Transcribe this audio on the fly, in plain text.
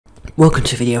Welcome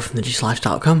to a video from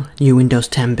thedigitallife.com, new Windows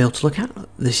 10 build to look at.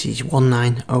 This is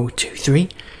 19023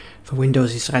 for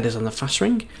Windows Insiders on the fast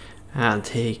ring, and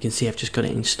here you can see I've just got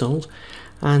it installed,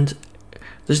 and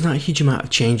there's not a huge amount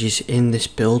of changes in this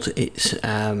build. It's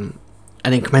an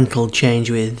incremental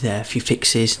change with a few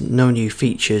fixes, no new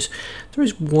features. There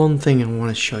is one thing I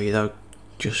want to show you though,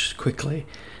 just quickly.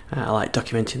 I like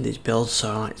documenting these builds,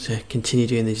 so I like to continue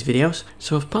doing these videos.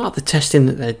 So as part of the testing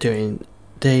that they're doing,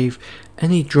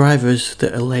 any drivers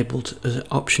that are labelled as an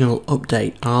optional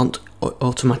update aren't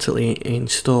automatically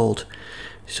installed.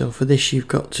 So for this you've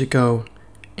got to go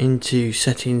into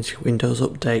settings, Windows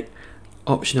Update,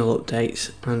 optional updates,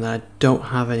 and I don't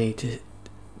have any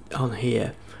on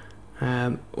here.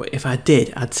 If I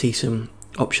did, I'd see some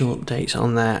optional updates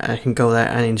on there. I can go there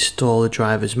and install the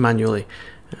drivers manually,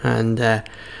 and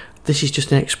this is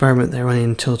just an experiment they're running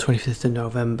until 25th of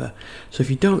November. So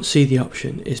if you don't see the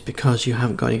option, it's because you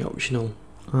haven't got any optional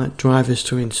drivers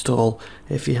to install.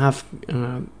 If you have,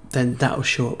 then that'll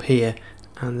show up here,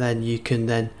 and then you can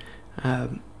then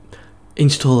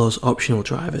install those optional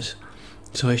drivers.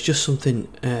 So it's just something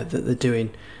that they're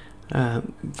doing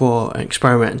for an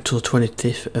experiment until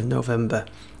 25th of November.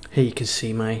 Here you can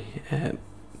see my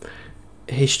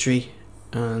history,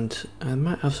 and I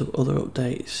might have some other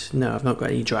updates. No, I've not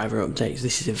got any driver updates.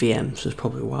 This is a VM, so that's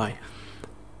probably why.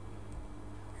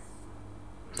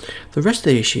 The rest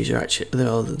of the issues are actually,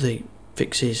 the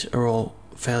fixes are all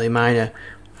fairly minor.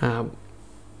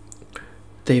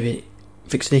 They've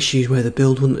fixed an issue where the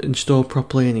build wouldn't install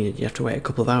properly and you have to wait a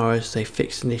couple of hours. They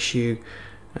fixed an issue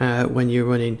when you're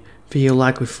running video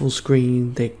lag with full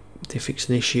screen. They fixed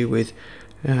an issue with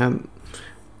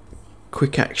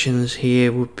quick actions.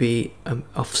 Here would be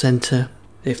off center.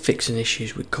 They're fixing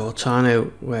issues with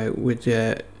Cortana where it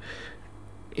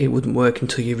wouldn't work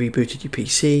until you rebooted your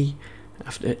PC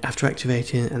after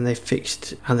activating, and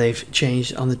they've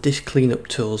changed on the disk cleanup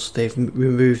tools. They've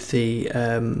removed the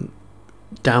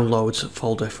downloads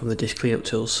folder from the disk cleanup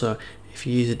tools. So if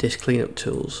you use the disk cleanup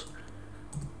tools,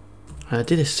 I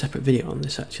did a separate video on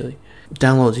this actually.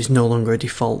 Downloads is no longer a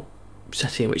default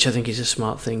setting, which I think is a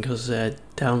smart thing, because deleting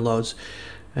downloads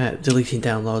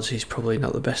is probably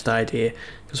not the best idea,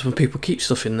 because when people keep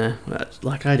stuff in there,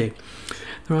 like I do,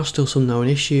 there are still some known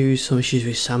issues, some issues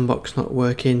with Sandbox not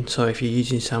working. So if you're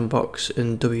using Sandbox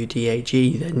and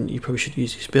WDAG, then you probably should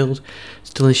use this build.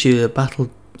 Still an issue with the Battle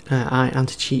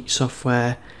anti-cheat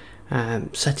software.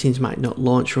 Settings might not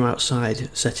launch from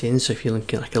outside settings, so if you're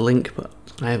linking like a link, but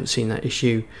I haven't seen that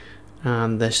issue.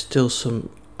 There's still some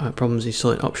problems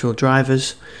installing optional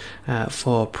drivers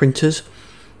for printers,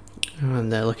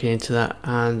 and they're looking into that,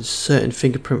 and certain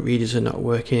fingerprint readers are not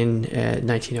working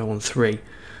 19013,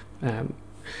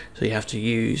 so you have to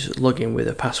use login with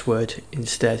a password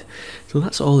instead. So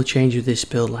that's all the change with this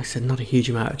build. Like I said, not a huge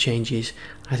amount of changes.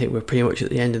 I think we're pretty much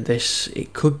at the end of this.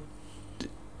 It could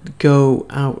go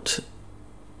out,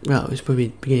 well, it's probably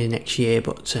beginning next year,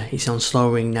 but it's on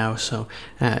slow ring now, so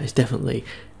it's definitely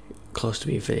close to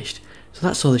being finished. So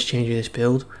that's all this change with this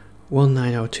build,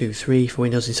 19023 for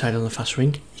Windows Insider on the fast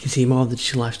ring. You can see more of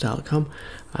thedigitallife.com,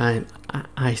 and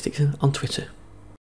iStixon on Twitter.